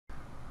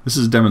This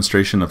is a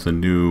demonstration of the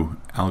new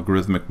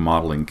algorithmic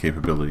modeling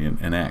capability in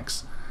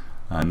NX.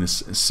 In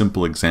this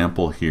simple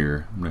example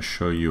here, I'm going to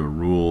show you a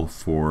rule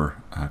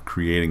for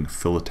creating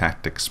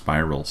phyllotaxis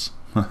spirals,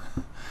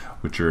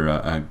 which are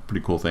a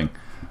pretty cool thing.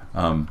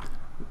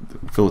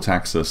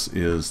 Phyllotaxis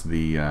is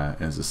the,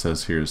 as it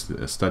says here, is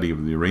the study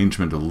of the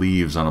arrangement of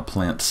leaves on a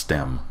plant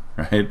stem,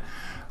 right?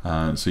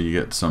 So you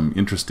get some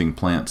interesting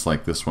plants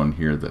like this one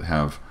here that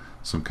have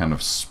some kind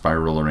of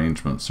spiral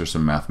arrangements. There's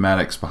some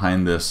mathematics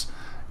behind this.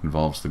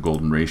 Involves the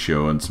golden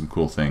ratio and some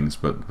cool things,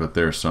 but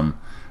there are some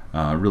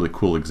really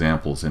cool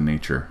examples in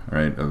nature,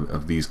 right,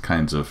 of these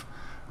kinds of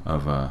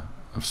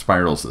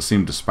spirals that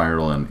seem to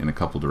spiral in a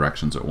couple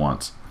directions at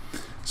once.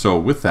 So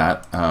with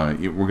that,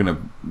 we're going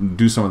to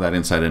do some of that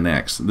inside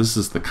NX. This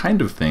is the kind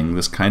of thing,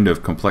 this kind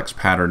of complex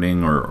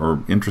patterning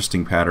or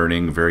interesting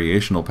patterning,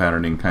 variational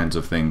patterning kinds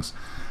of things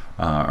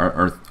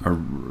are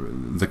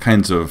the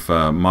kinds of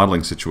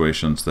modeling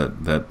situations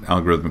that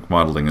algorithmic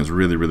modeling is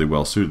really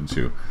well suited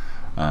to.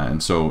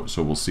 And so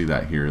we'll see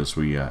that here as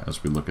we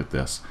look at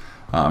this.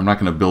 I'm not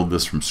going to build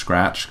this from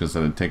scratch because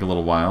that would take a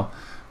little while,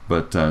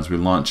 but as we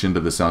launch into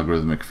this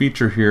algorithmic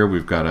feature here,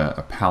 we've got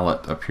a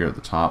palette up here at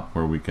the top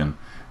where we can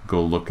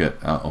go look at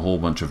a whole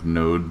bunch of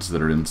nodes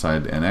that are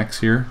inside NX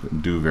here,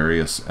 do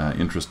various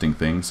interesting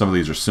things. Some of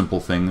these are simple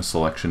things,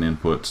 selection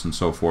inputs and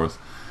so forth.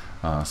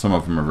 Some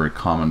of them are very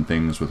common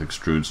things with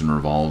extrudes and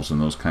revolves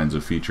and those kinds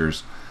of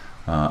features.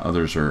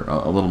 Others are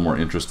a little more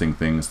interesting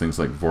things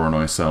like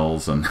Voronoi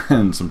cells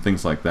and some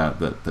things like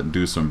that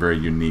do some very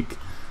unique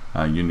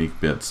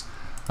bits.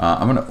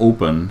 I'm going to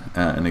open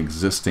an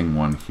existing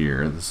one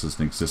here. This is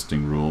an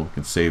existing rule. You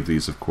can save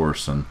these, of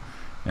course, and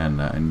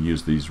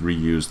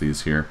reuse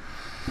these here.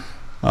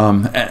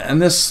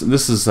 And this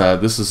is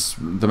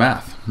the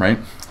math, right?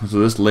 So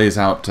this lays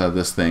out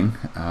this thing.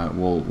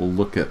 We'll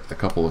look at a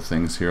couple of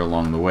things here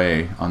along the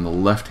way. On the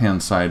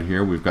left-hand side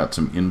here, we've got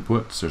some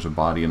inputs. There's a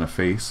body and a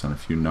face, and a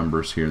few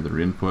numbers here that are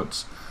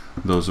inputs.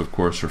 Those, of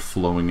course, are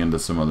flowing into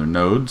some other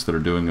nodes that are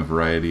doing a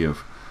variety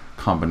of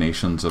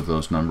combinations of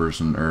those numbers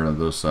and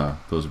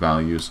those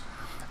values.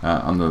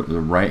 On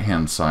the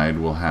right-hand side,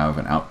 we'll have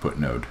an output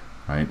node,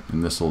 right?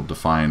 And this will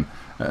define,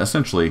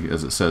 essentially,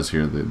 as it says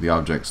here, the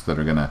objects that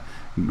are going to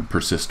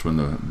persist when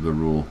the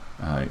rule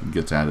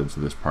gets added to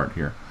this part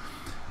here.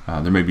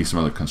 There may be some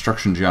other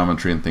construction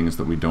geometry and things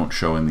that we don't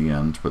show in the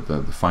end, but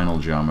the final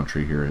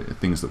geometry here,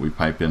 things that we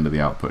pipe into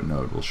the output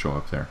node, will show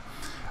up there.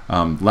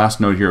 Last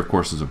node here, of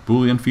course, is a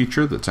Boolean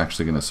feature that's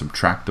actually going to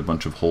subtract a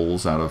bunch of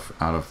holes out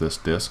of this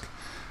disk.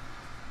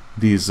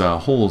 These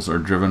holes are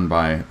driven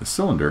by the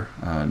cylinder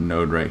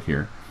node right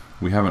here.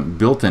 We haven't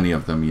built any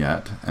of them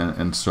yet,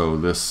 and so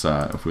this,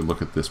 if we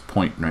look at this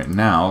point right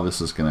now,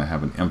 this is going to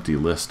have an empty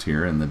list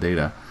here in the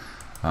data.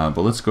 But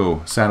let's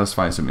go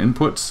satisfy some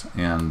inputs,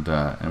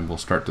 and we'll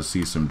start to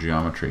see some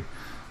geometry.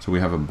 So we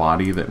have a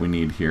body that we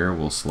need here.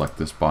 We'll select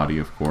this body,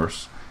 of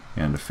course,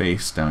 and a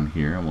face down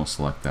here, and we'll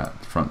select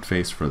that front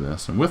face for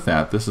this. And with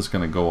that, this is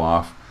going to go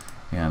off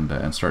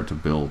and start to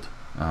build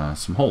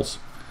some holes.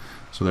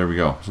 So there we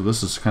go. So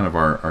this is kind of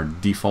our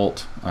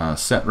default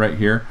set right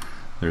here.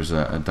 There's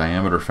a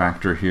diameter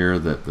factor here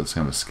that's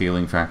kind of a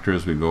scaling factor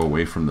as we go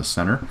away from the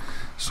center.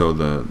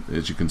 So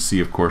as you can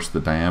see, of course, the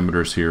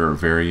diameters here are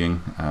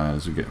varying.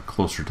 As we get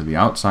closer to the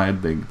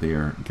outside, they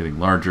are getting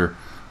larger.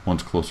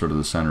 Ones closer to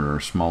the center are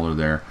smaller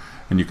there.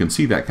 And you can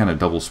see that kind of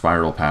double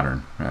spiral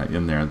pattern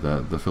in there,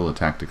 the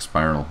phyllotaxis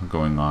spiral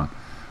going on,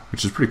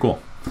 which is pretty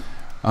cool.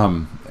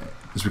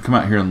 As we come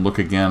out here and look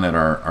again at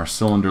our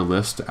cylinder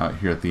list out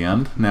here at the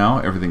end, now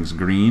everything's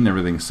green,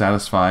 everything's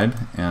satisfied,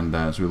 and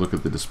as we look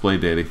at the display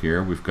data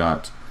here, we've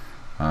got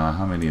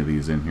how many of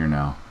these in here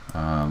now?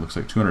 Looks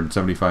like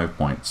 275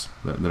 points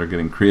that are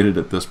getting created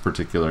at this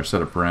particular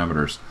set of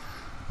parameters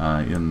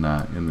in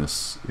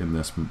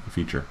this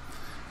feature.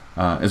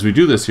 As we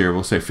do this here,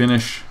 we'll say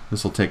finish.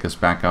 This will take us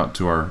back out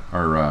to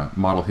our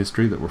model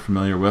history that we're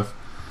familiar with.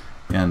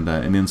 And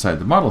inside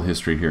the model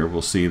history here,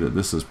 we'll see that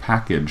this is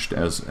packaged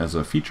as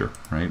a feature,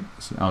 right?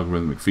 It's an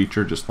algorithmic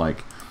feature, just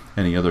like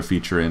any other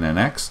feature in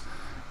NX,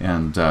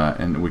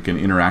 and we can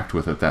interact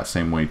with it that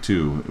same way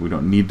too. We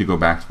don't need to go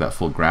back to that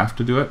full graph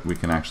to do it. We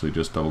can actually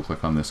just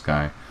double-click on this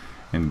guy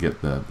and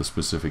get the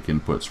specific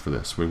inputs for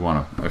this. If we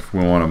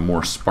want a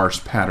more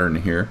sparse pattern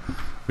here,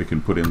 we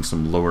can put in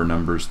some lower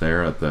numbers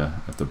there at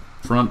the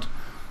front.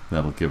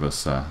 That'll give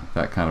us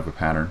that kind of a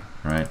pattern,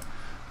 right?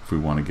 If we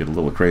want to get a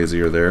little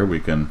crazier there, we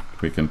can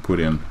put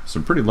in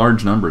some pretty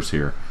large numbers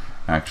here,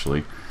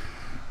 actually,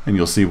 and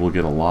you'll see we'll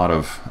get a lot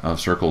of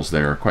circles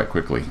there quite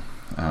quickly.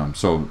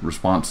 So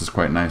response is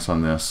quite nice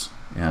on this,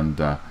 and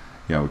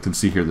yeah, we can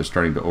see here they're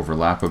starting to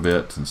overlap a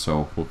bit, and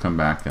so we'll come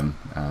back and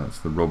it's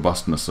the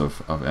robustness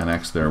of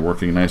NX there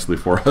working nicely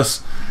for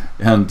us,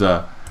 and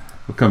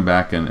we'll come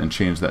back and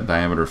change that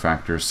diameter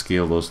factor,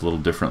 scale those a little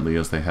differently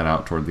as they head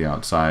out toward the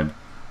outside,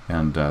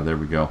 and there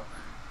we go,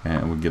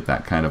 and we get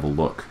that kind of a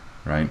look.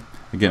 Right?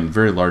 again,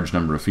 very large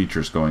number of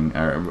features going,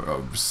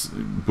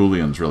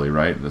 booleans really,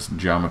 right? This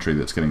geometry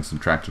that's getting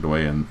subtracted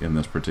away in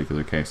this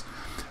particular case.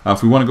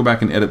 If we want to go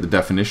back and edit the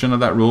definition of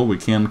that rule, we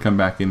can come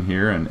back in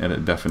here and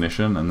edit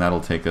definition, and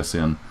that'll take us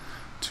in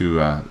to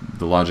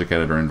the logic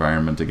editor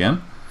environment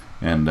again,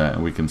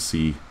 and we can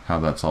see how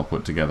that's all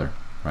put together,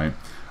 right?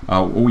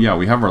 Oh yeah,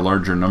 we have our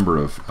larger number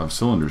of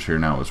cylinders here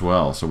now as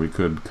well, so we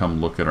could come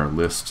look at our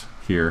list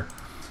here.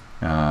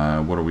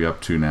 What are we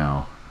up to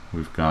now?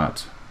 We've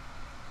got,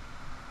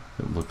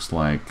 it looks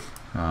like,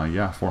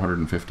 yeah,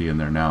 450 in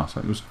there now, so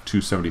it was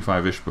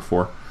 275-ish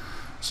before.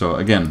 So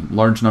again,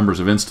 large numbers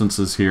of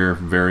instances here,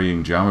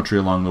 varying geometry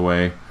along the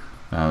way.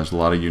 There's a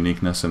lot of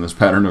uniqueness in this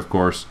pattern, of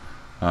course,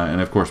 and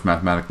of course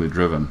mathematically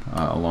driven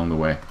along the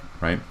way,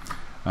 right?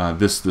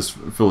 This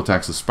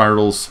Phyllotaxis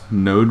spirals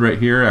node right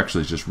here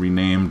actually is just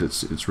renamed.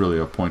 It's really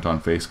a point on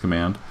face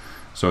command.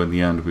 So in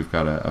the end, we've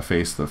got a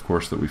face, of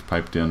course, that we've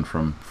piped in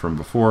from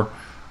before.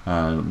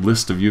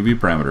 List of UV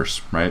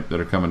parameters, right, that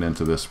are coming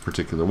into this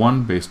particular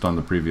one based on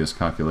the previous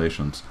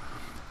calculations.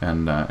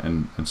 And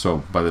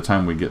so by the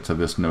time we get to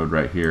this node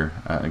right here,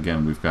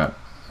 again, we've got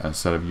a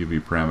set of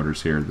UV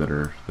parameters here that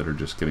are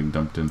just getting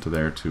dumped into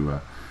there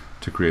to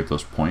create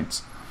those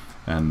points,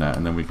 and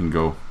then we can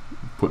go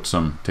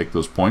take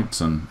those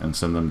points and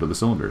send them to the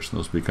cylinders.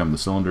 Those become the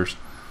cylinders,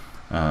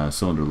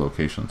 cylinder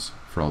locations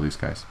for all these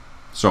guys.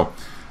 So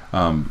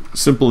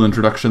simple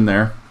introduction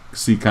there.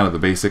 See kind of the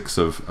basics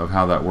of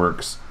how that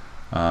works.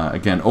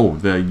 Again,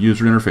 the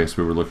user interface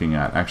we were looking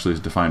at actually is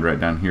defined right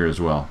down here as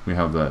well. We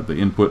have the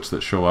inputs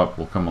that show up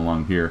will come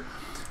along here.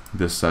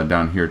 This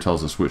down here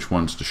tells us which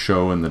ones to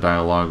show in the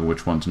dialog and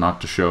which ones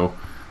not to show,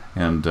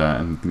 and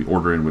the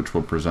order in which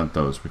we'll present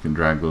those. We can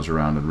drag those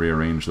around and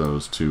rearrange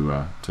those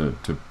to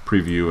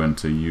preview and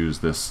to use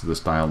this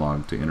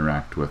dialog to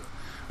interact with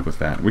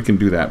that. We can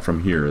do that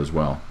from here as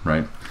well,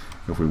 right,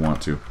 if we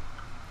want to.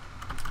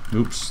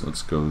 Oops,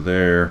 let's go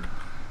there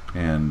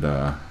and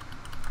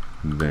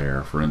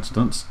there, for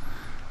instance,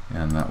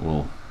 and that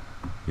will,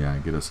 yeah,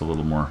 get us a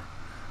little more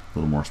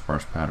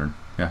sparse pattern.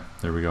 Yeah,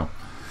 there we go.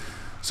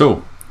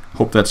 So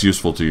hope that's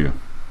useful to you.